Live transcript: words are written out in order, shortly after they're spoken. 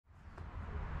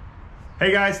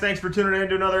Hey guys, thanks for tuning in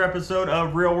to another episode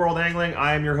of Real World Angling.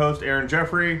 I am your host, Aaron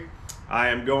Jeffrey. I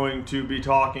am going to be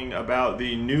talking about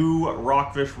the new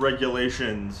rockfish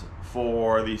regulations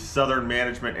for the southern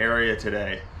management area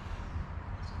today.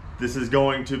 This is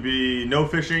going to be no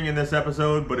fishing in this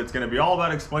episode, but it's going to be all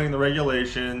about explaining the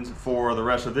regulations for the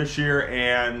rest of this year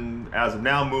and as of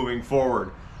now moving forward.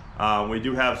 We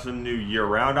do have some new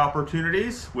year-round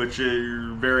opportunities, which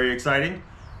is very exciting.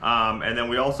 And then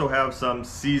we also have some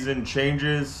season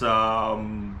changes,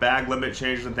 bag limit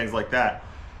changes and things like that.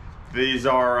 These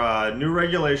are new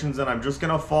regulations, and I'm just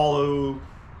going to follow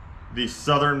the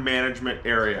southern management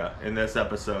area in this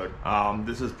episode.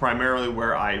 This is primarily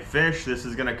where I fish. This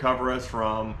is going to cover us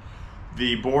from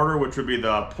the border, which would be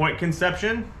the Point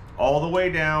Conception, all the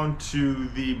way down to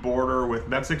the border with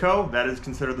Mexico. That is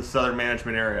considered the southern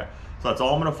management area. So that's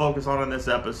all I'm going to focus on in this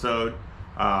episode.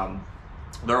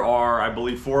 There are, I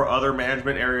believe, 4 other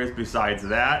management areas besides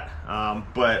that,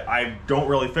 but I don't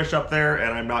really fish up there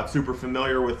and I'm not super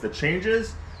familiar with the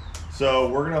changes. So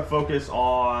we're going to focus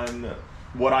on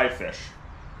what I fish.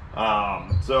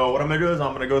 So what I'm going to do is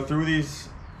I'm going to go through these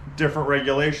different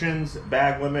regulations,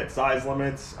 bag limits, size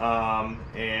limits,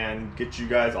 and get you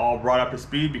guys all brought up to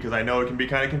speed because I know it can be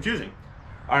kind of confusing.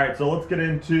 All right, so let's get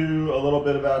into a little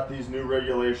bit about these new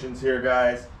regulations here,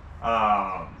 guys.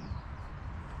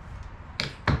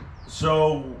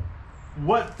 So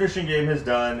what Fish and Game has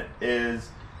done is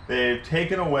they've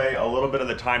taken away a little bit of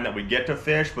the time that we get to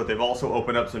fish, but they've also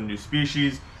opened up some new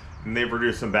species and they've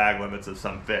reduced some bag limits of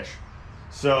some fish.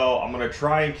 So I'm going to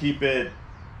try and keep it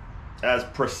as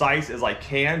precise as I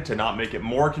can to not make it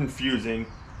more confusing.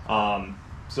 So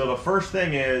the first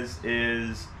thing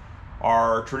is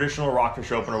our traditional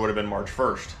rockfish opener would have been March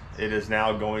 1st. It is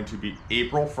now going to be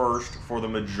April 1st for the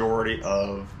majority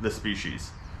of the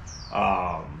species.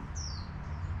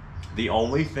 The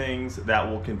only things that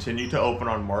will continue to open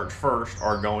on March 1st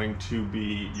are going to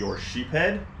be your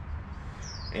sheephead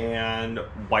and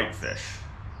whitefish.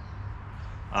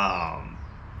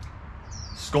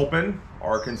 Sculpin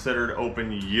are considered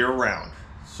open year-round,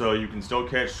 so you can still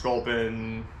catch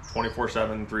sculpin 24/7,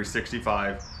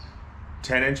 365,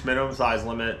 10-inch minimum size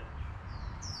limit,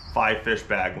 5 fish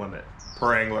bag limit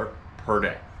per angler per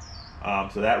day.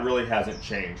 So that really hasn't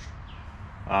changed.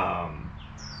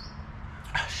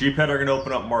 Sheephead are going to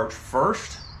open up March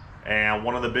 1st, and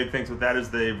one of the big things with that is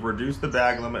they've reduced the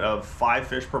bag limit of 5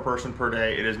 fish per person per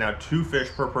day. It is now 2 fish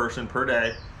per person per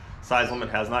day. Size limit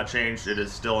has not changed. It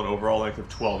is still an overall length of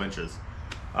 12 inches.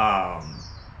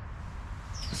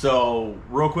 So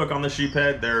real quick on the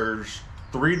sheephead, there's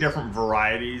 3 different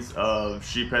varieties of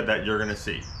sheephead that you're going to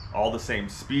see. All the same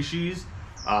species,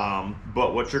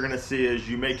 but what you're going to see is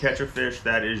you may catch a fish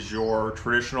that is your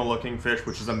traditional looking fish,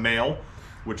 which is a male,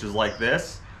 which is like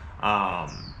this.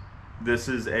 This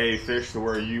is a fish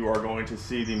where you are going to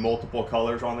see the multiple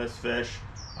colors on this fish,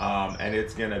 and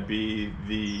it's going to be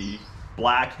the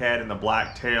black head and the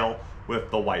black tail with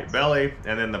the white belly,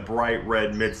 and then the bright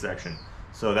red midsection.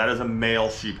 So that is a male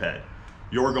sheephead.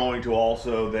 You're going to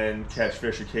also then catch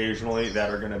fish occasionally that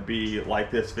are going to be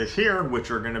like this fish here, which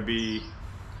are going to be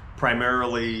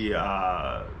primarily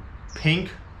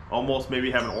pink, almost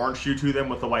maybe have an orange hue to them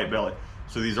with the white belly.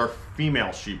 So these are female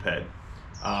sheephead.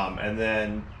 And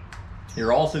then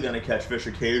you're also going to catch fish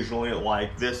occasionally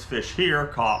like this fish here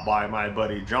caught by my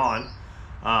buddy John,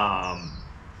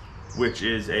 which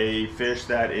is a fish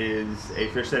that is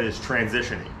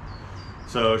transitioning.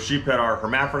 So sheephead are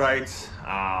hermaphrodites.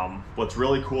 What's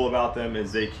really cool about them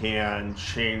is they can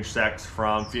change sex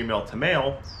from female to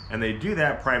male, and they do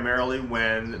that primarily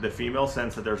when the female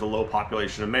sense that there's a low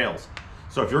population of males.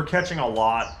 So if you're catching a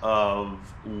lot of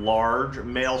large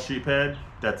male sheephead,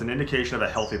 that's an indication of a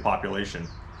healthy population.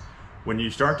 When you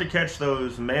start to catch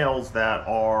those males that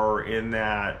are in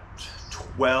that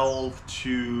 12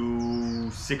 to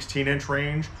 16 inch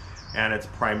range, and it's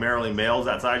primarily males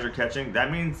that size you're catching, that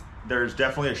means there's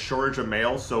definitely a shortage of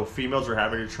males, so females are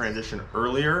having to transition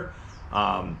earlier.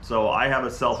 So I have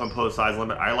a self-imposed size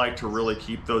limit. I like to really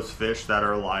keep those fish that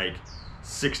are like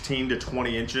 16 to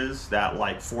 20 inches, that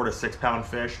like 4 to 6 pound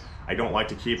fish. I don't like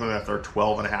to keep them if they're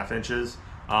 12.5 inches.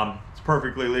 It's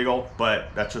perfectly legal, but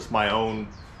that's just my own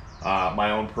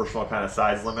personal kind of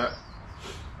size limit.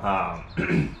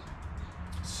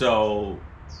 So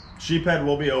sheephead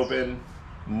will be open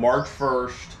March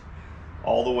 1st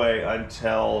all the way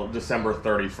until December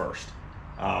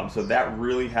 31st. So that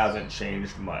really hasn't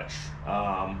changed much.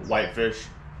 Whitefish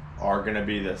are going to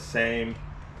be the same.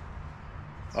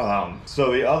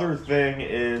 So the other thing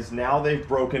is now they've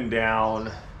broken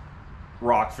down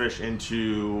rockfish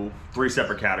into 3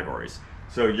 separate categories.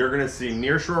 So you're going to see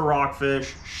nearshore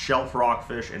rockfish, shelf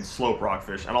rockfish, and slope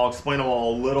rockfish. And I'll explain them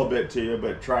all a little bit to you,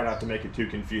 but try not to make it too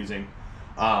confusing.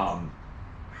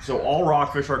 So all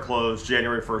rockfish are closed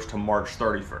January 1st to March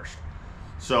 31st.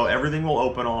 So everything will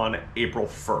open on April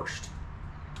 1st.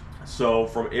 So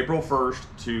from April 1st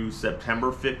to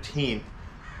September 15th,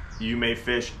 you may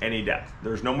fish any depth.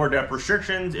 There's no more depth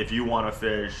restrictions. If you want to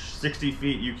fish 60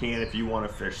 feet, you can. If you want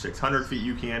to fish 600 feet,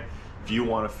 you can. If you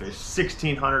want to fish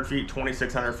 1,600 feet,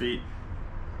 2,600 feet,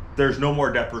 there's no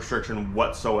more depth restriction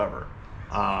whatsoever.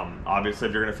 Obviously,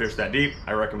 if you're going to fish that deep,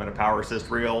 I recommend a power assist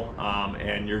reel,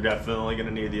 and you're definitely going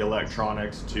to need the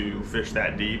electronics to fish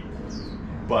that deep.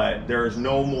 But there's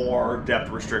no more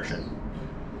depth restriction.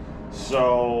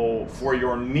 So for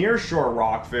your nearshore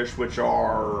rockfish, which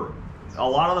are a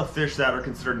lot of the fish that are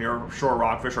considered nearshore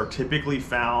rockfish are typically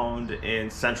found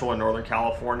in Central and Northern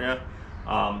California,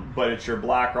 but it's your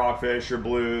black rockfish, your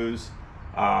blues,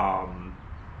 the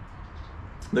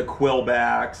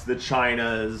quillbacks, the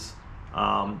chinas,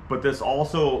 but this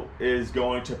also is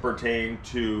going to pertain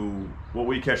to what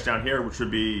we catch down here, which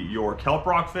would be your kelp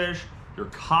rockfish, your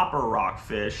copper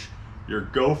rockfish, your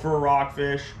gopher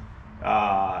rockfish,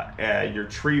 your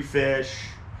tree fish,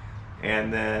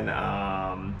 and then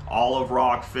olive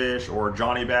rockfish or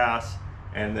Johnny bass,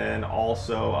 and then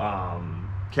also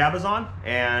cabezon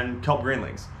and kelp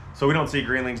greenlings. So we don't see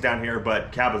greenlings down here,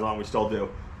 but cabezon we still do.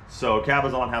 So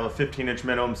cabezon have a 15-inch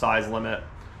minimum size limit,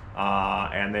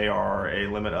 and they are a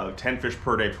limit of 10 fish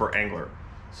per day per angler.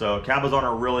 So cabezon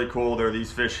are really cool. They're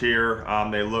these fish here.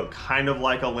 They look kind of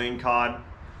like a lingcod.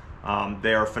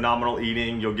 They are phenomenal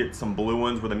eating. You'll get some blue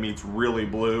ones where the meat's really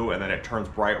blue and then it turns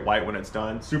bright white when it's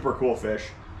done. Super cool fish.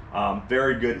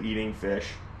 Very good eating fish.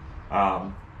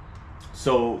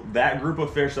 So that group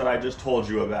of fish that I just told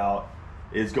you about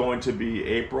is going to be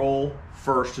April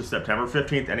 1st to September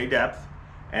 15th, any depth.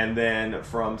 And then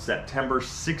from September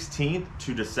 16th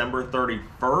to December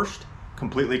 31st,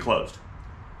 completely closed.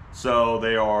 So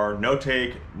they are no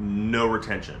take, no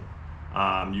retention.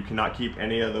 You cannot keep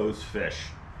any of those fish.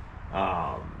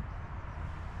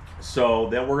 So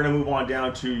then we're going to move on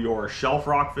down to your shelf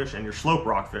rockfish and your slope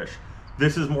rockfish.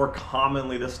 This is more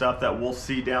commonly the stuff that we'll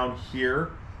see down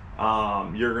here.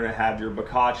 You're going to have your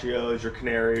boccaccios, your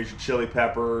canaries, your chili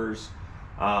peppers,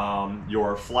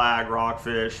 your flag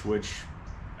rockfish, which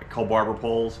I call barber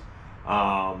poles.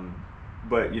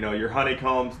 But you know, your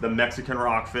honeycombs, the Mexican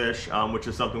rockfish, which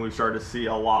is something we've started to see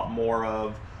a lot more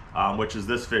of, which is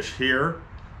this fish here.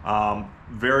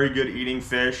 Very good eating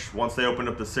fish. Once they opened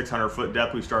up the 600-foot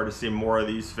depth, we started to see more of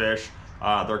these fish.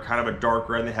 They're kind of a dark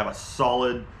red. They have a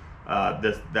solid,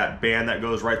 that band that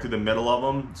goes right through the middle of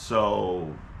them.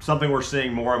 So something we're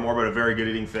seeing more and more, but a very good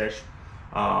eating fish.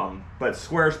 But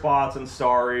square spots and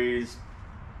starries,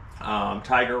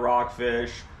 tiger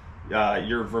rockfish,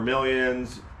 your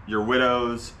vermilions, your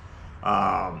widows,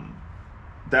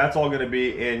 that's all going to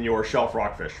be in your shelf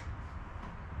rockfish.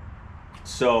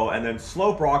 So, and then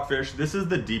slope rockfish, this is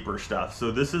the deeper stuff.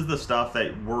 So this is the stuff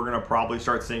that we're going to probably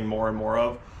start seeing more and more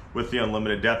of with the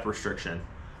unlimited depth restriction.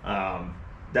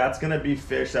 That's going to be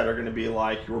fish that are going to be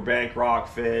like your bank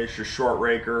rockfish, your short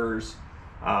rakers,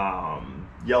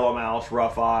 yellowmouth,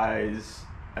 rough eyes,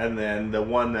 and then the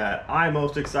one that I'm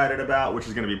most excited about, which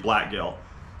is going to be blackgill.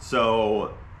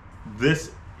 So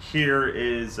this here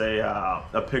is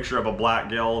a picture of a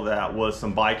blackgill that was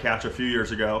some bycatch a few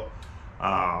years ago.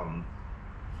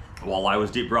 While I was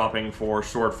deep dropping for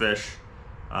swordfish,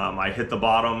 I hit the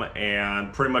bottom,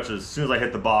 and pretty much as soon as I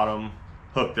hit the bottom,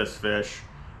 hooked this fish.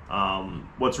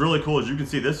 What's really cool is you can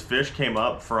see this fish came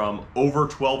up from over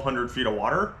 1,200 feet of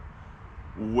water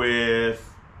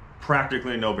with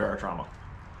practically no barotrauma.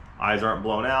 Eyes aren't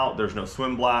blown out, there's no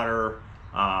swim bladder,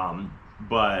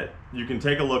 but you can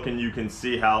take a look and you can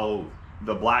see how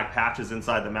the black patches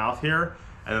inside the mouth here,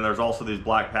 and then there's also these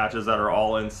black patches that are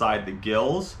all inside the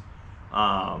gills.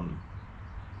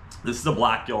 This is a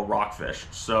blackgill rockfish,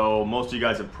 so most of you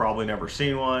guys have probably never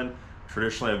seen one.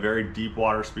 Traditionally a very deep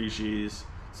water species,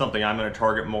 something I'm going to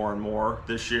target more and more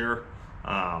this year.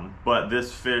 But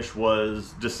this fish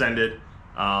was descended,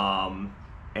 and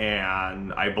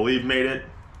I believe made it.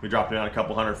 We dropped him down a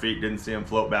couple hundred feet, didn't see him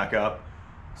float back up.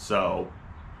 So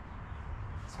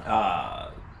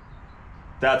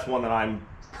that's one that I'm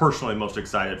personally most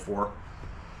excited for.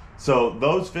 So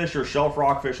those fish, your shelf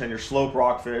rockfish and your slope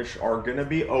rockfish, are going to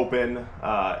be open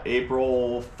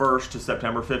April 1st to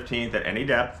September 15th at any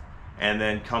depth. And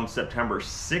then come September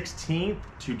 16th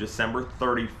to December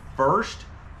 31st,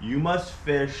 you must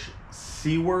fish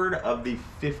seaward of the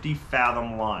 50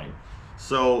 fathom line.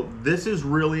 So this is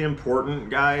really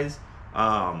important, guys.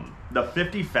 The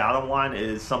 50 fathom line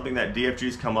is something that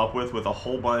DFG's come up with a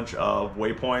whole bunch of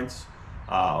waypoints,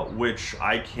 which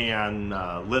I can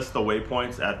list the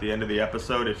waypoints at the end of the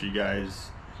episode if you guys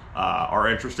are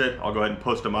interested. I'll go ahead and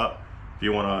post them up if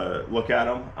you want to look at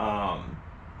them.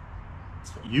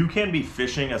 You can be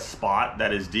fishing a spot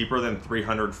that is deeper than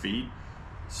 300 feet.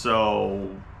 So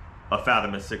a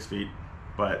fathom is 6 feet,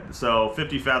 but so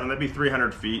 50 fathom, that'd be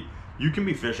 300 feet. You can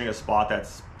be fishing a spot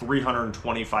that's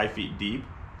 325 feet deep,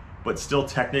 but still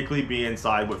technically be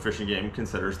inside what Fish and Game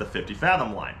considers the 50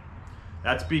 fathom line.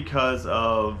 That's because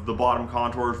of the bottom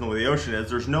contours and the way the ocean is.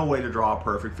 There's no way to draw a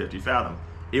perfect 50 fathom.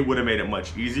 It would have made it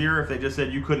much easier if they just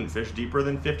said you couldn't fish deeper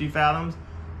than 50 fathoms,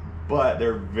 but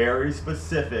they're very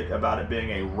specific about it being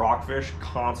a rockfish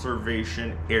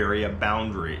conservation area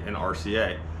boundary in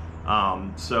RCA.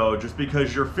 So just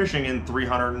because you're fishing in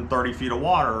 330 feet of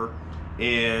water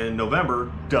in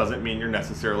November doesn't mean you're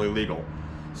necessarily legal.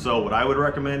 So what I would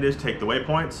recommend is take the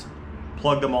waypoints,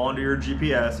 plug them all into your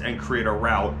GPS, and create a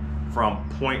route from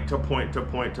point to point to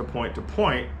point to point to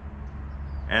point.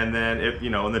 And then, if you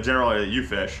know, in the general area that you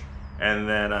fish, and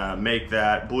then make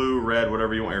that blue, red,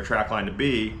 whatever you want your track line to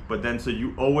be. But then so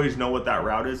you always know what that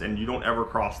route is, and you don't ever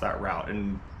cross that route,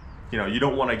 and you know you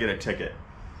don't want to get a ticket.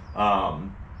 But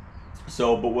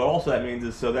what also that means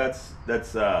is, so that's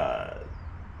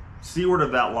seaward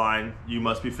of that line, you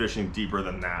must be fishing deeper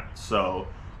than that. So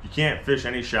you can't fish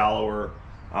any shallower.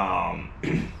 One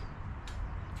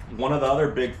of the other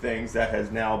big things that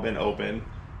has now been open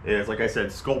is, like I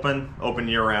said, sculpin, open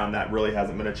year round. That really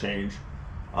hasn't been a change.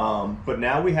 But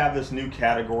now we have this new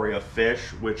category of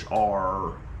fish, which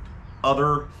are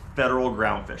other federal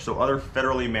groundfish. So other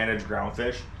federally managed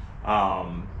groundfish.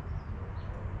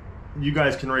 You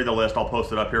guys can read the list. I'll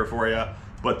post it up here for you.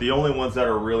 But the only ones that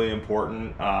are really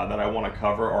important that I want to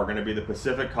cover are going to be the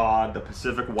Pacific cod, the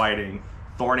Pacific whiting,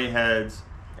 thorny heads,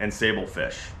 and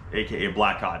sablefish, aka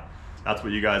black cod. That's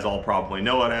what you guys all probably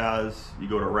know it as. You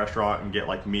go to a restaurant and get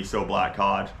like miso black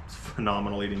cod. It's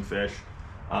phenomenal eating fish.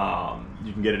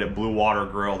 You can get it at Blue Water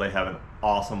Grill. They have an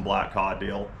awesome black cod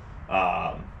deal.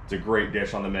 It's a great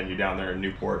dish on the menu down there in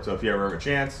Newport. So if you ever have a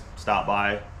chance, stop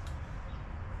by.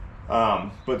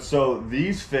 But so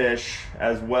these fish,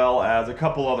 as well as a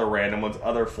couple other random ones,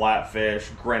 other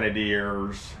flatfish,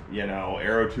 grenadiers, you know,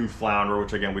 arrowtooth flounder,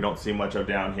 which again we don't see much of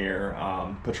down here,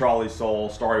 petrale sole,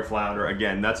 starry flounder.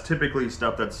 Again, that's typically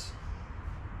stuff that's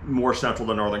more central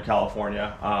to Northern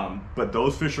California. But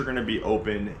those fish are going to be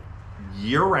open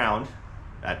year-round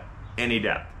at any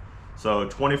depth. So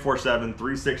 24/7,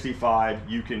 365,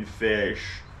 you can fish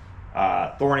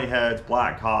thorny heads,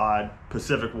 black cod,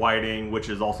 Pacific whiting, which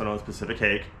is also known as Pacific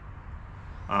hake.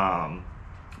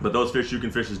 But those fish you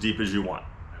can fish as deep as you want,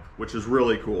 which is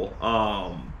really cool.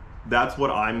 That's what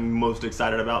I'm most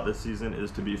excited about this season,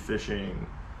 is to be fishing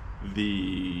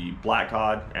the black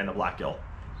cod and the blackgill.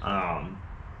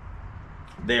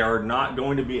 They are not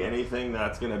going to be anything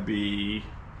that's going to be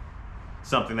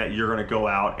something that you're going to go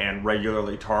out and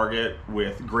regularly target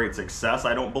with great success,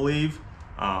 I don't believe.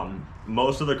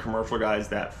 Most of the commercial guys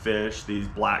that fish these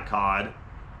black cod,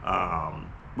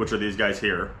 which are these guys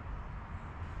here,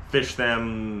 fish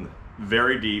them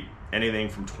very deep, anything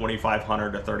from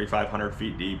 2,500 to 3,500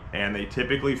 feet deep, and they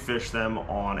typically fish them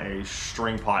on a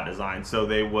string pot design. So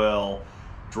they will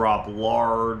drop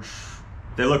large,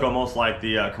 they look almost like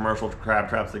the commercial crab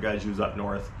traps the guys use up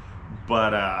north,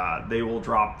 but they will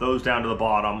drop those down to the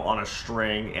bottom on a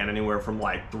string, and anywhere from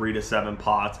like 3 to 7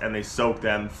 pots, and they soak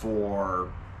them for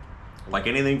like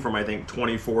anything from I think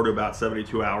 24 to about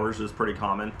 72 hours is pretty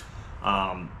common.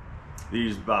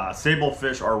 These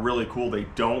sablefish are really cool. They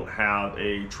don't have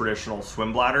a traditional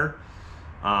swim bladder,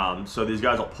 so these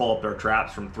guys will pull up their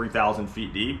traps from 3,000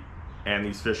 feet deep, and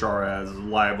these fish are as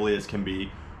lively as can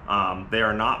be. They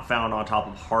are not found on top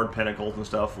of hard pinnacles and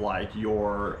stuff like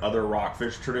your other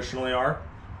rockfish traditionally are.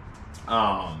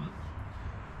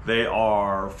 They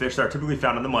are fish that are typically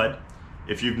found in the mud.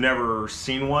 If you've never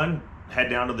seen one, head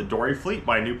down to the Dory Fleet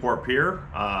by Newport Pier,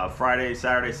 Friday,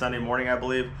 Saturday, Sunday morning, I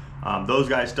believe. Those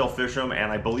guys still fish them, and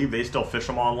I believe they still fish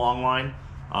them on long line,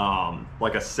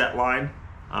 like a set line,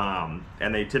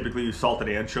 and they typically use salted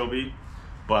anchovy,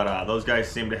 but those guys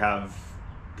seem to have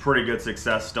pretty good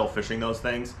success still fishing those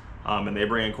things, and they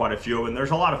bring in quite a few, and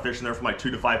there's a lot of fish in there from like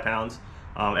 2 to 5 pounds.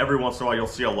 Every once in a while you'll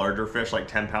see a larger fish like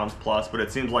 10 pounds plus, but it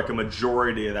seems like a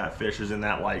majority of that fish is in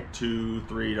that like 2,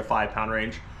 3 to 5 pound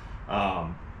range.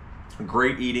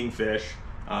 Great eating fish.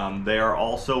 They are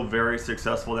also very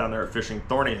successful down there at fishing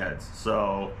thorny heads.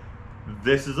 So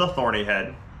this is a thorny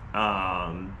head.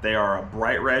 They are a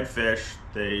bright red fish.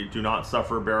 They do not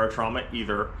suffer barotrauma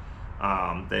either.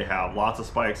 They have lots of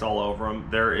spikes all over them.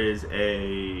 There is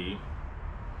a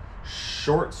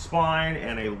short spine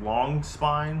and a long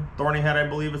spine thorny head, I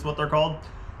believe is what they're called.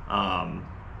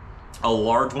 A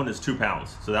large one is 2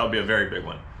 pounds, so that would be a very big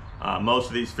one. Most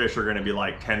of these fish are going to be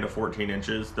like 10 to 14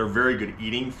 inches. They're very good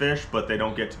eating fish, but they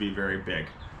don't get to be very big.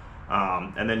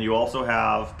 And then you also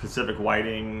have Pacific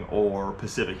whiting or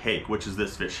Pacific hake, which is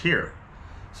this fish here.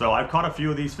 So I've caught a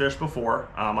few of these fish before.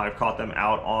 I've caught them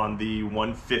out on the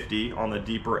 150 on the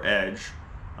deeper edge.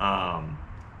 Not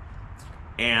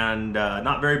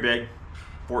very big,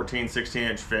 14, 16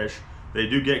 inch fish. They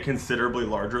do get considerably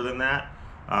larger than that.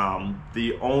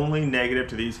 The only negative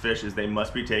to these fish is they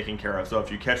must be taken care of. So if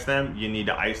you catch them, you need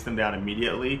to ice them down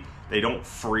immediately. They don't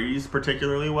freeze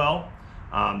particularly well.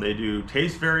 They do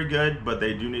taste very good, but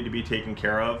they do need to be taken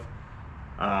care of.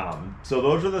 So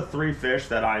those are the 3 fish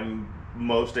that I'm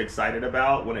most excited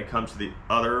about when it comes to the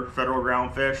other federal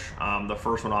ground fish. The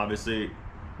first one, obviously,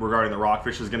 regarding the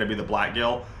rockfish, is going to be the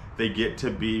blackgill. They get to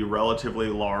be relatively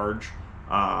large.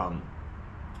 And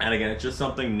again, it's just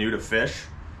something new to fish.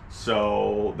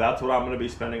 So that's what I'm going to be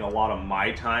spending a lot of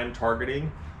my time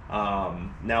targeting.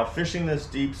 Now, fishing this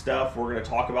deep stuff, we're going to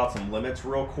talk about some limits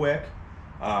real quick.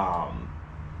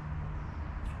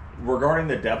 Regarding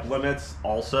the depth limits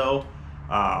also,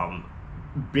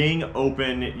 being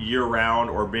open year-round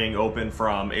or being open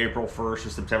from April 1st to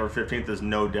September 15th is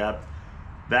no depth.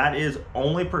 That is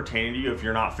only pertaining to you if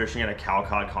you're not fishing in a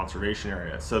cow-cod conservation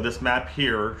area. So this map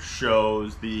here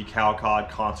shows the cow-cod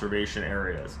conservation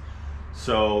areas.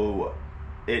 So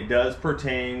it does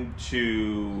pertain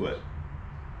to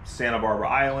Santa Barbara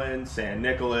Island, San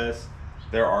Nicolas.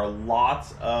 There are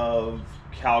lots of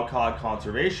cow-cod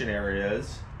conservation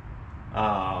areas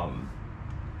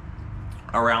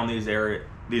around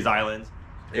these islands.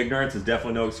 Ignorance is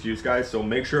definitely no excuse, guys, so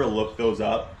make sure to look those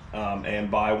up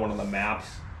and buy one of the maps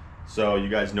so you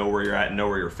guys know where you're at and know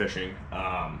where you're fishing.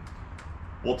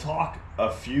 We'll talk a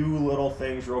few little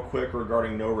things real quick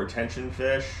regarding no retention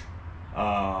fish,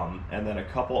 and then a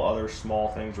couple other small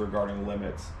things regarding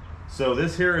limits. So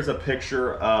this here is a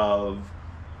picture of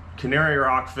canary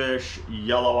rockfish,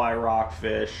 yellow eye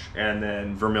rockfish, and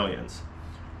then vermilions.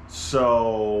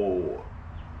 So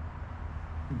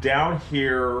down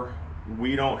here,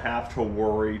 we don't have to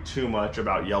worry too much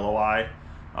about yellow eye.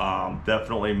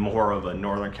 Definitely more of a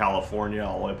Northern California,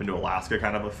 all the way up into Alaska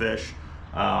kind of a fish.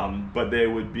 But they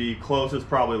would be closest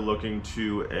probably looking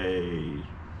to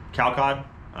a cowcod,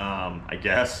 I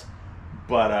guess.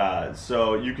 But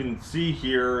so you can see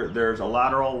here, there's a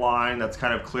lateral line that's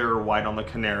kind of clear white on the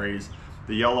canaries.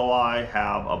 The yellow eye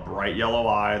have a bright yellow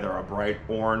eye. They're a bright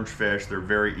orange fish. They're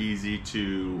very easy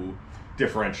to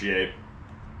differentiate.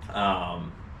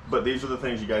 But these are the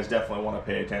things you guys definitely want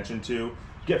to pay attention to.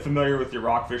 Get familiar with your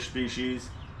rockfish species.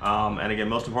 And again,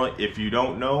 most importantly, if you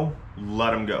don't know,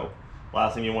 let them go.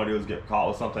 Last thing you want to do is get caught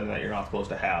with something that you're not supposed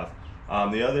to have.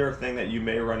 The other thing that you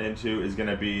may run into is going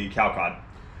to be cowcod.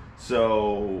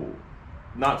 So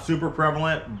not super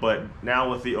prevalent, but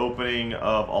now with the opening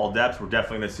of all depths, we're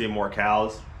definitely going to see more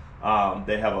cows.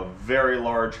 They have a very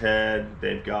large head.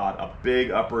 They've got a big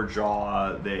upper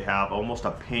jaw. They have almost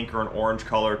a pink or an orange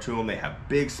color to them. They have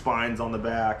big spines on the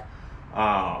back.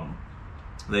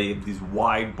 They have these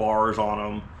wide bars on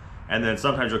them. And then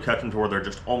sometimes you'll catch them to where they're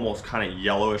just almost kind of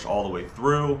yellowish all the way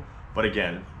through. But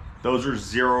again, those are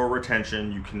zero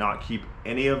retention. You cannot keep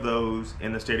any of those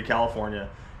in the state of California.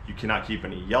 You cannot keep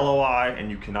any yellow eye, and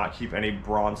you cannot keep any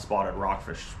bronze spotted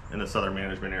rockfish in the southern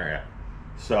management area.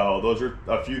 So those are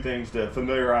a few things to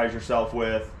familiarize yourself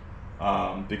with,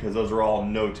 because those are all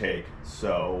no take.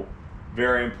 So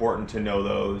very important to know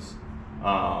those.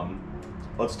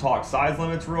 Let's talk size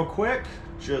limits real quick,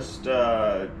 just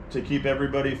to keep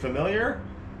everybody familiar.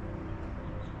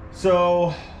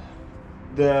 So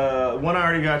the one I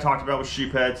already talked about was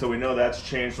sheephead, so we know that's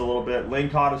changed a little bit.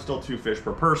 Lingcod is still 2 fish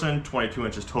per person, 22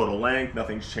 inches total length.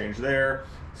 Nothing's changed there.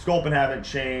 Sculpin haven't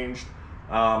changed.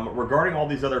 Regarding all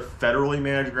these other federally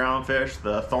managed ground fish,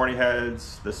 the thorny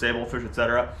heads, the sablefish,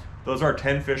 etc., those are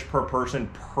 10 fish per person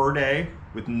per day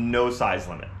with no size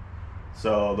limit.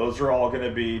 So those are all going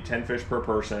to be 10 fish per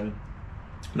person,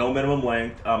 no minimum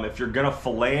length. If you're going to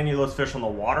fillet any of those fish on the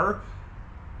water,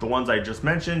 the ones I just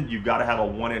mentioned, you've got to have a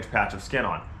 1-inch patch of skin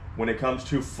on. When it comes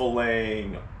to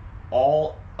filleting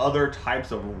all other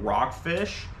types of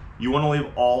rockfish, you want to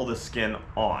leave all the skin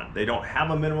on. They don't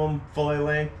have a minimum fillet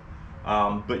length,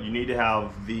 but you need to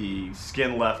have the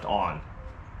skin left on.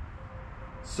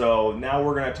 So now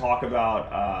we're going to talk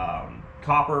about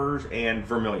coppers and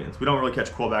vermilions. We don't really catch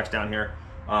quillbacks down here.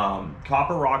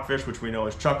 Copper rockfish, which we know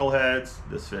as chuckleheads,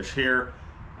 this fish here,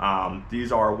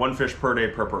 these are 1 fish per day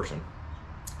per person.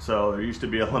 So there used to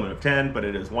be a limit of 10, but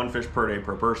it is 1 fish per day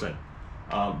per person.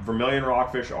 Vermilion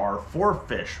rockfish are 4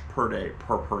 fish per day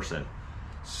per person.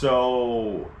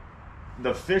 So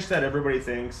the fish that everybody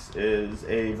thinks is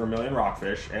a vermilion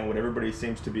rockfish, and what everybody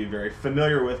seems to be very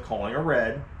familiar with calling a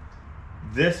red,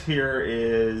 this here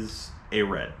is a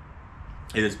red.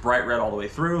 It is bright red all the way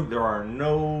through. There are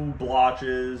no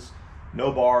blotches,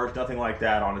 no bars, nothing like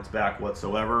that on its back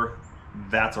whatsoever.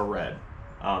 That's a red.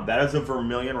 That is a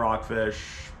vermilion rockfish,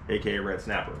 aka red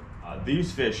snapper.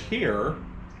 These fish here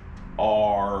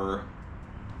are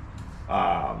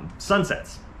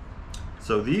sunsets.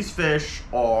 So these fish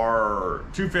are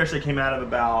 2 fish that came out of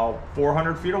about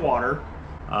 400 feet of water.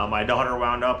 My daughter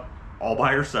wound up all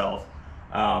by herself.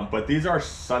 But these are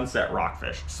sunset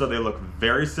rockfish. So they look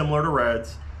very similar to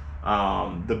reds.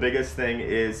 The biggest thing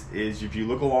is if you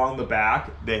look along the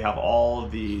back, they have all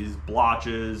of these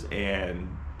blotches, and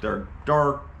they're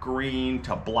dark green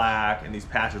to black, and these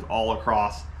patches all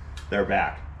across their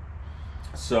back.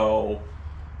 So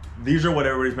these are what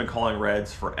everybody's been calling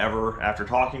reds forever. After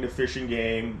talking to Fish and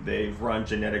Game, they've run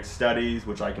genetic studies,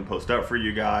 which I can post up for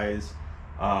you guys.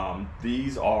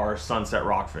 These are sunset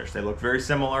rockfish. They look very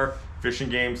similar. Fish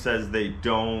and Game says they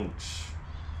don't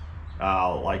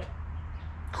like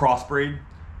crossbreed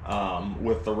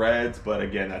with the reds, but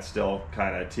again, that's still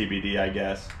kind of TBD, I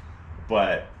guess.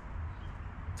 But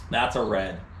that's a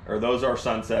red, or those are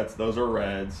sunsets, those are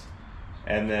reds.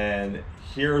 And then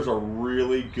here's a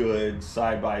really good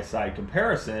side-by-side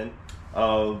comparison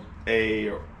of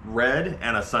a red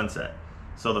and a sunset.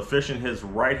 So the fish in his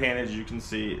right hand, as you can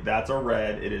see, that's a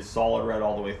red. It is solid red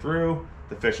all the way through.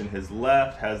 The fish in his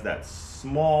left has that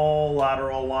small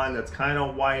lateral line that's kind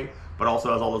of white, but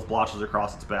also has all those blotches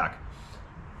across its back.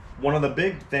 One of the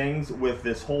big things with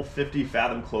this whole 50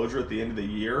 fathom closure at the end of the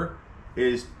year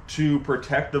is to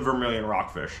protect the vermilion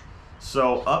rockfish.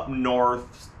 So up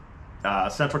north,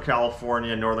 Central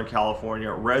California, Northern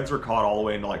California, reds are caught all the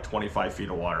way into like 25 feet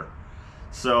of water.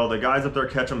 So the guys up there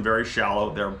catch them very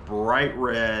shallow. They're bright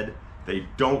red. They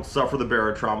don't suffer the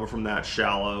barotrauma from that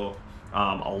shallow.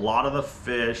 A lot of the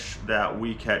fish that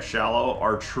we catch shallow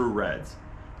are true reds.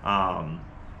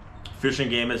 Fish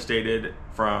and Game has stated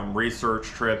from research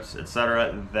trips,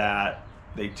 etc., that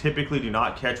they typically do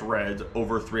not catch reds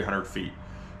over 300 feet.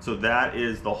 So that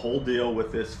is the whole deal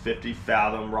with this 50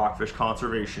 fathom rockfish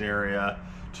conservation area,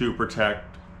 to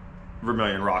protect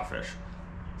vermilion rockfish.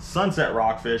 Sunset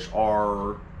rockfish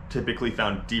are typically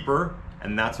found deeper,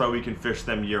 and that's why we can fish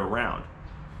them year round.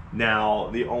 Now,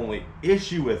 the only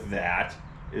issue with that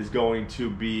is going to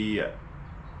be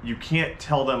you can't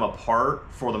tell them apart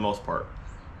for the most part.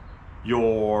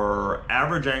 Your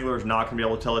average angler is not going to be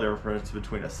able to tell the difference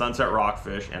between a sunset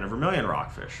rockfish and a vermilion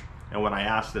rockfish. And when I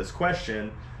asked this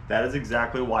question, that is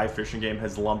exactly why Fish and Game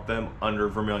has lumped them under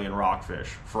vermilion rockfish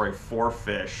for a 4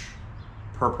 fish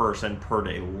per person per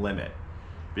day limit.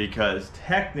 Because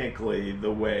technically,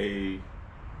 the way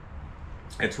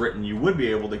it's written, you would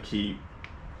be able to keep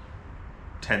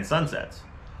 10 sunsets.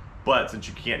 But since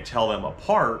you can't tell them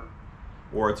apart,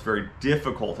 or it's very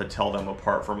difficult to tell them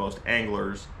apart for most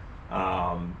anglers,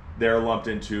 they're lumped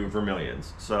into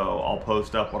vermilions. So I'll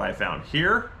post up what I found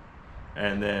here,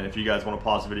 and then if you guys want to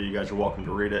pause the video, you guys are welcome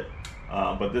to read it.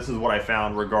 But this is what I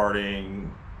found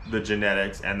regarding the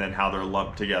genetics and then how they're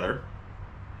lumped together.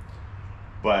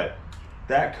 But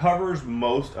that covers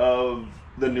most of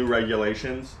the new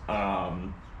regulations.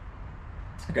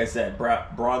 Like I said,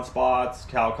 bronze spots,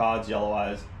 cowcods, yellow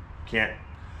eyes, can't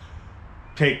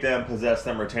take them, possess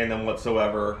them, retain them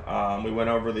whatsoever. We went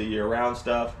over the year-round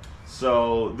stuff.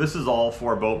 So this is all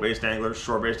for boat-based anglers.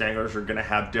 Shore-based anglers are going to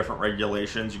have different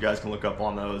regulations. You guys can look up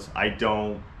on those. I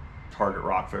don't target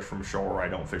rockfish from shore. I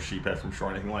don't fish sheephead from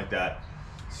shore, anything like that.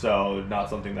 So not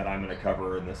something that I'm going to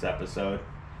cover in this episode.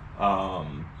 But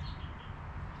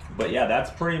yeah,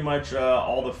 that's pretty much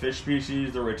all the fish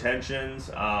species, the retentions.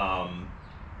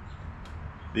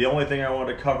 The only thing I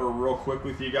wanted to cover real quick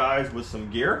with you guys was some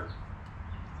gear.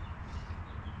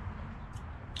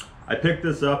 I picked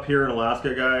this up here in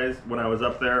Alaska, guys, when I was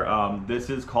up there. This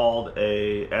is called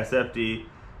a SFD.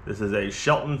 This is a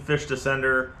Shelton fish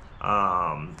descender.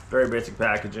 Very basic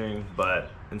packaging, but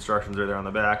instructions are there on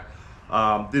the back.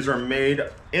 These are made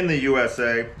in the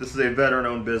USA. This is a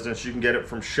veteran-owned business. You can get it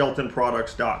from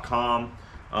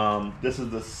sheltonproducts.com. This is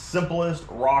the simplest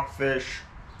rockfish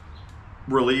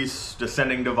release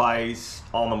descending device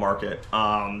on the market.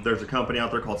 There's a company out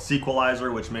there called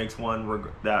Sequelizer, which makes one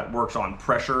that works on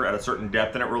pressure at a certain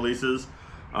depth and it releases.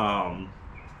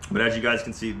 But as you guys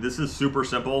can see, this is super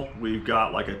simple. We've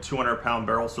got like a 200-pound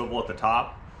barrel swivel at the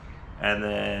top, and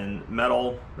then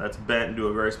metal that's bent into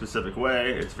a very specific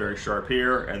way. It's very sharp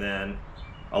here, and then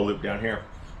a loop down here.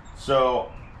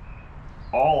 So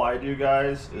all I do,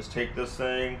 guys, is take this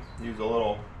thing, use a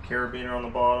little carabiner on the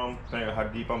bottom, depending on how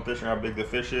deep I'm fishing, how big the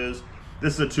fish is.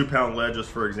 This is a 2-pound lead,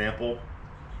 just for example.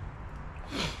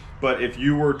 But if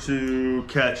you were to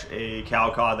catch a cow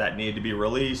cod that needed to be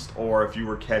released, or if you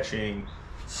were catching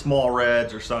small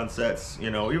reds or sunsets,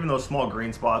 you know, even those small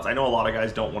green spots, I know a lot of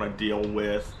guys don't want to deal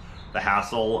with the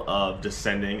hassle of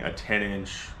descending a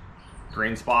 10-inch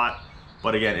green spot.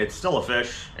 But again, it's still a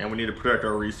fish and we need to protect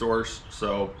our resource.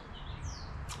 So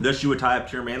this you would tie up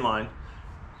to your main line.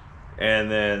 And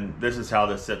then this is how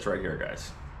this sits right here,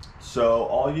 guys. So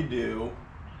all you do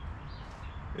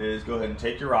is go ahead and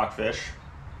take your rockfish.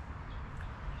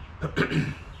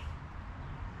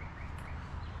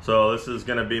 So this is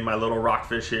gonna be my little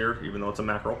rockfish here, even though it's a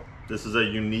mackerel. This is a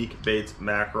Unique Baits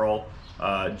mackerel.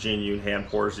 Gene Yoon hand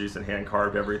pours these and hand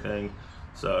carved everything.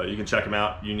 So you can check them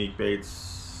out,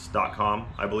 uniquebaits.com,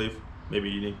 I believe,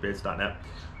 maybe uniquebaits.net.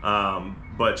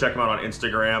 But check him out on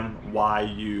Instagram,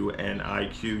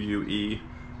 YUNIQUE.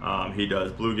 He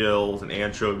does bluegills and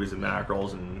anchovies and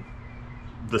mackerels and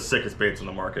the sickest baits on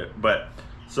the market. But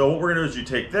so what we're gonna do is you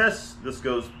take this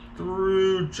goes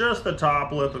through just the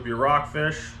top lip of your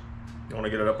rockfish. You wanna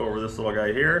get it up over this little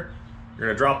guy here. You're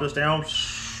gonna drop this down,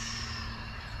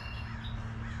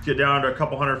 get down to a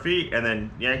couple hundred feet, and then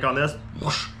yank on this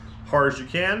hard as you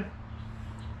can.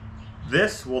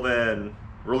 This will then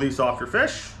release off your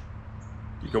fish.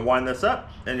 You can wind this up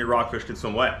and your rockfish can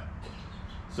swim away.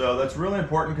 So that's really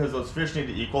important because those fish need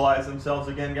to equalize themselves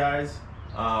again, guys.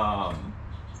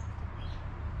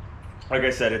 Like I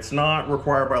said, it's not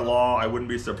required by law. I wouldn't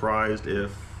be surprised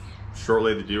if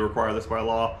shortly they do require this by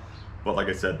law. But like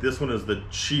I said, this one is the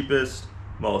cheapest,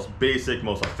 most basic,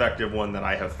 most effective one that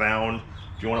I have found.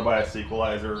 If you want to buy a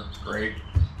sequelizer, great,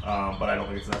 but I don't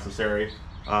think it's necessary.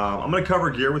 I'm going to cover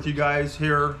gear with you guys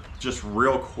here just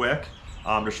real quick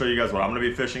to show you guys what I'm going to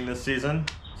be fishing this season.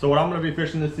 So what I'm going to be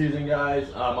fishing this season,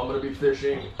 guys, I'm going to be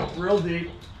fishing real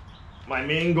deep. My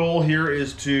main goal here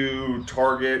is to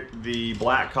target the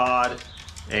black cod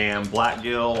and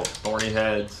blackgill, thorny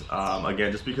heads.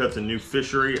 Again, just because it's a new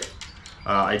fishery.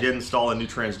 I did install a new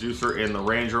transducer in the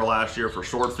Ranger last year for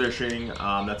short fishing.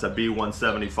 That's a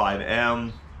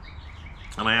B175M.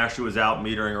 And I actually was out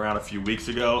metering around a few weeks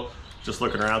ago, just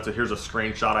looking around. So here's a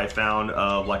screenshot I found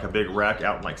of like a big wreck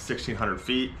out in like 1,600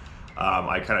 feet.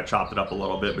 I kind of chopped it up a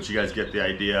little bit, but you guys get the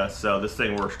idea. So this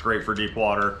thing works great for deep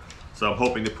water. So I'm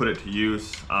hoping to put it to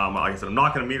use. Like I said, I'm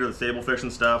not going to meter the stable fish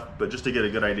and stuff, but just to get a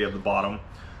good idea of the bottom.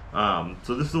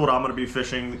 So this is what I'm going to be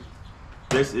fishing.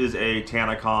 This is a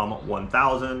Tanacom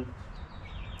 1000.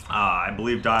 I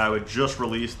believe Daiwa just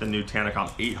released the new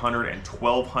Tanacom 800 and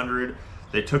 1200.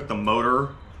 They took the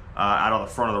motor out of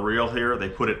the front of the reel here. They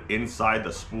put it inside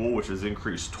the spool, which has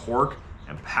increased torque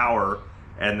and power,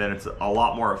 and then it's a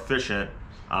lot more efficient.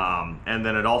 And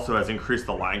then it also has increased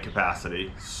the line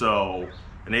capacity. So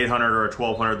an 800 or a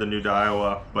 1200, the new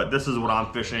Daiwa, but this is what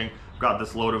I'm fishing. I've got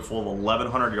this loaded full of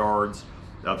 1,100 yards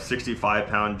of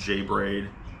 65-pound J-braid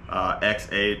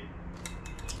X8.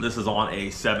 This is on a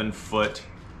 7-foot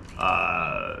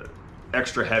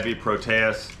extra heavy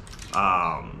Proteus.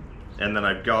 And then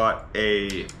I've got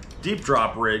a deep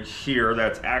drop rig here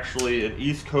that's actually an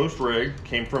East Coast rig,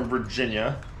 came from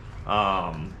Virginia.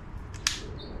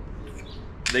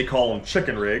 They call them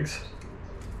chicken rigs,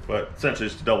 but essentially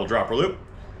just a double dropper loop.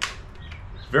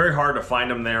 Very hard to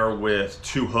find them there with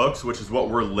 2 hooks, which is what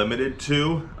we're limited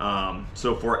to.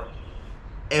 So for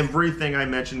everything I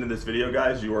mentioned in this video,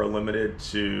 guys, you are limited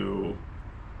to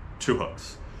 2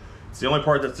 hooks. It's the only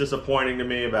part that's disappointing to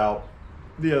me about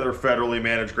the other federally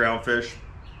managed ground fish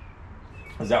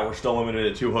is that we're still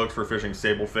limited to 2 hooks for fishing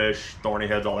sable fish, thorny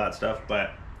heads, all that stuff,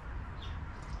 but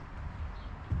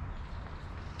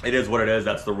it is what it is.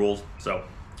 That's the rules. So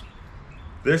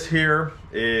this here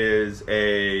is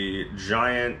a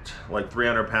giant, like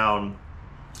 300-pound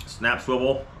snap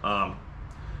swivel.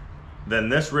 Then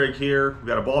this rig here, we've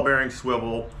got a ball bearing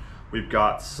swivel. We've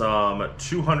got some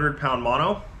 200-pound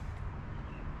mono.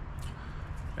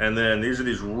 And then these are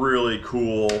these really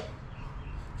cool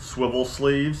swivel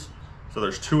sleeves. So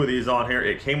there's 2 of these on here.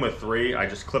 It came with 3. I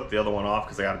just clipped the other one off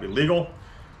because they got to be legal.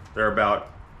 They're about,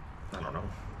 I don't know,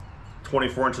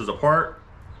 24 inches apart.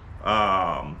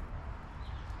 And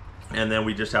then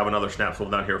we just have another snap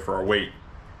swivel down here for our weight.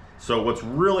 So what's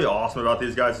really awesome about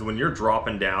these guys is when you're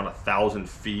dropping down 1,000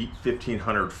 feet,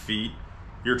 1,500 feet,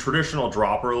 your traditional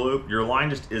dropper loop, your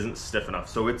line just isn't stiff enough.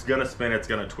 So it's gonna spin, it's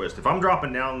gonna twist. If I'm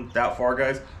dropping down that far,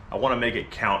 guys, I wanna make it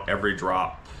count every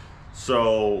drop.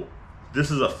 So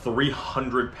this is a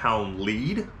 300-pound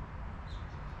lead,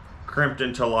 crimped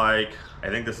into like, I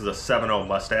think this is a 7.0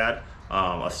 Mustad.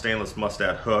 a stainless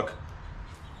mustad hook.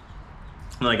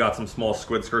 And I got some small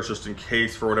squid skirts just in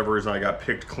case for whatever reason I got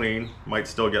picked clean. Might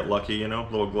still get lucky, you know,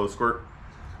 little glow squirt.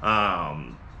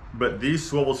 But these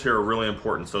swivels here are really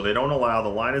important. So they don't allow, the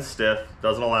line is stiff,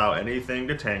 doesn't allow anything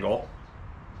to tangle.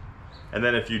 And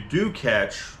then if you do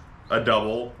catch a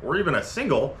double or even a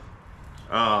single,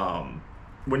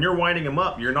 when you're winding them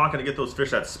up, you're not going to get those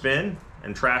fish that spin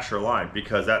and trash your line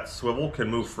because that swivel can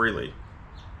move freely.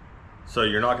 So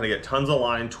you're not going to get tons of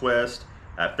line twist.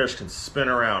 That fish can spin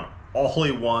around all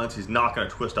he wants. He's not going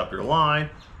to twist up your line.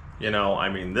 You know, I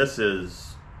mean, this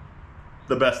is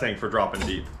the best thing for dropping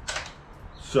deep.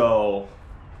 So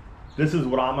this is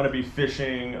what I'm going to be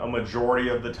fishing a majority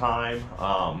of the time.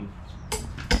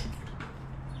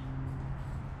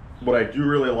 What I do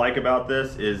really like about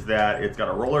this is that it's got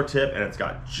a roller tip and it's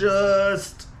got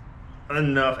just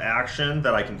enough action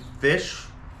that I can fish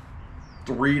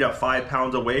 3 to 5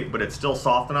 pounds of weight, but it's still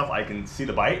soft enough I can see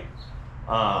the bite.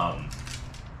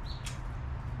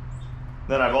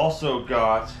 Then I've also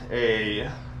got a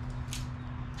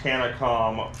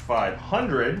Tanacom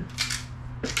 500.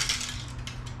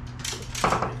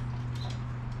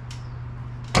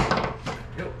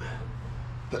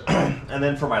 And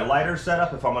then for my lighter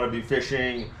setup, if I'm going to be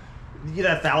fishing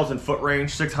that 1,000-foot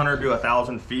range, 600 to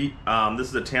 1,000 feet, this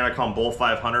is a Tanacom Bull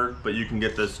 500, but you can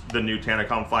get the new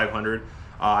Tanacom 500.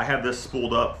 I have this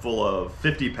spooled up full of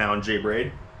 50-pound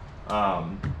J-braid.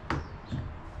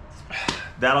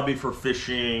 That'll be for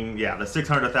fishing, yeah, the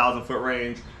 600 to 1,000-foot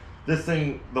range. This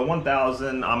thing, the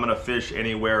 1,000, I'm going to fish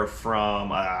anywhere from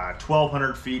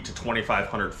 1,200 feet to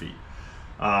 2,500 feet.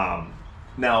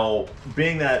 Now,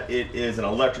 being that it is an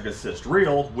electric assist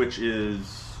reel, which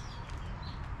is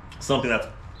something that's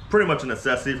pretty much a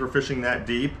necessity for fishing that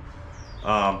deep,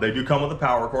 they do come with a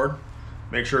power cord.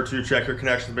 Make sure to check your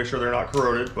connections, make sure they're not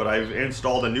corroded, but I've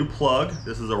installed a new plug.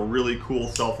 This is a really cool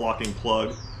self-locking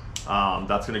plug.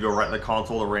 That's going to go right in the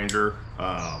console of the Ranger.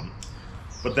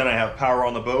 But then I have power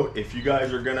on the boat. If you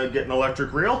guys are going to get an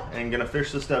electric reel and going to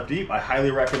fish this stuff deep, I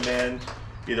highly recommend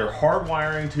either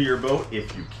hardwiring to your boat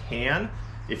if you can.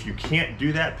 If you can't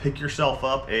do that, pick yourself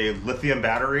up a lithium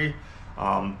battery.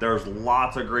 There's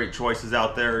lots of great choices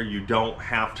out there. You don't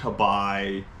have to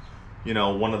buy, you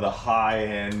know, one of the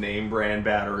high-end name brand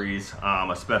batteries,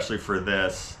 especially for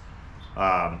this.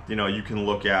 You know, you can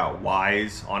look at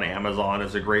Wise on Amazon.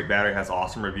 It's a great battery, has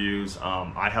awesome reviews.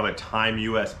 I have a Time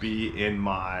USB in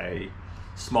my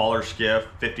smaller skiff,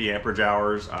 50 amperage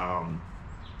hours,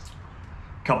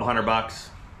 couple $100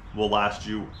 will last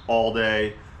you all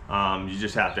day. You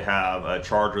just have to have a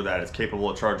charger that is capable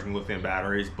of charging lithium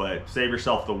batteries, but save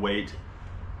yourself the weight.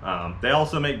 They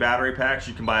also make battery packs.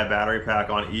 You can buy a battery pack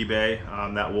on eBay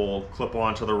that will clip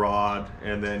onto the rod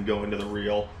and then go into the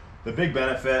reel. The big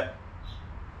benefit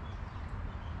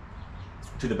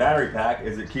to the battery pack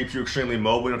is it keeps you extremely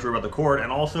mobile. You don't have to worry about the cord.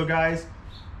 And also, guys,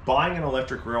 buying an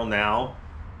electric reel now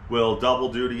will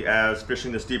double duty as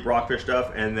fishing this deep rockfish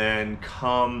stuff, and then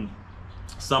come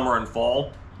summer and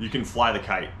fall, you can fly the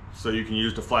kite. So you can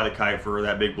use to fly the kite for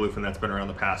that big bluefin that's been around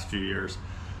the past few years.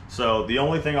 So the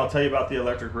only thing I'll tell you about the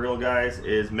electric reel, guys,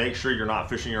 is make sure you're not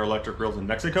fishing your electric reels in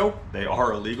Mexico. They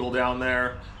are illegal down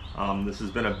there. This has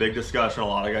been a big discussion. A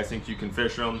lot of guys think you can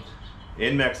fish them.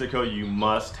 In Mexico, you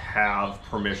must have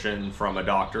permission from a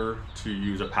doctor to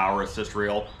use a power assist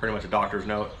reel, pretty much a doctor's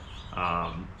note.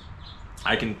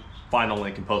 I can find the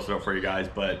link and post it up for you guys,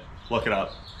 but look it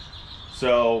up.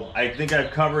 So I think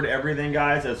I've covered everything,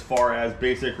 guys, as far as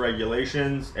basic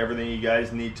regulations, everything you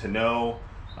guys need to know,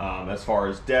 as far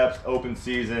as depth, open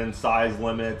season, size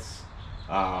limits,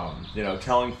 you know,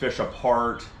 telling fish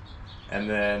apart, and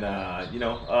then, you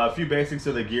know, a few basics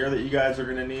of the gear that you guys are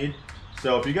gonna need.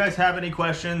 So if you guys have any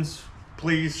questions,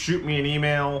 please shoot me an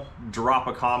email, drop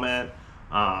a comment,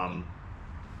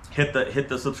 hit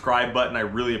the subscribe button. I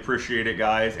really appreciate it,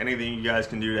 guys. Anything you guys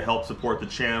can do to help support the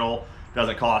channel.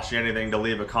 Doesn't cost you anything to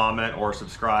leave a comment or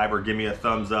subscribe or give me a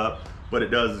thumbs up, but it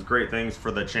does great things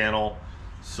for the channel.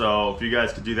 So if you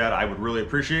guys could do that, I would really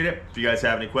appreciate it. If you guys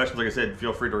have any questions, like I said,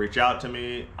 feel free to reach out to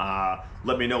me.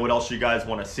 Let me know what else you guys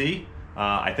want to see.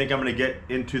 I think I'm going to get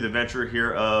into the venture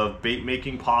here of bait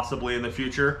making possibly in the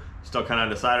future. Still kind of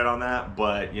undecided on that,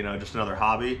 but you know, just another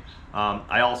hobby.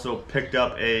 I also picked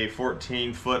up a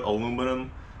 14-foot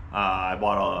aluminum. I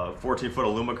bought a 14-foot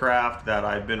Alumacraft that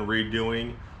I've been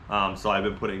redoing. So I've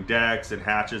been putting decks and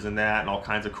hatches in that and all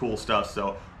kinds of cool stuff.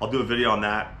 So I'll do a video on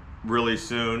that really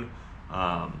soon.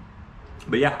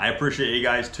 But yeah, I appreciate you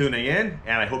guys tuning in,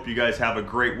 and I hope you guys have a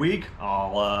great week.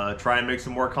 I'll try and make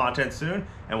some more content soon,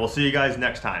 and we'll see you guys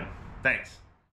next time. Thanks.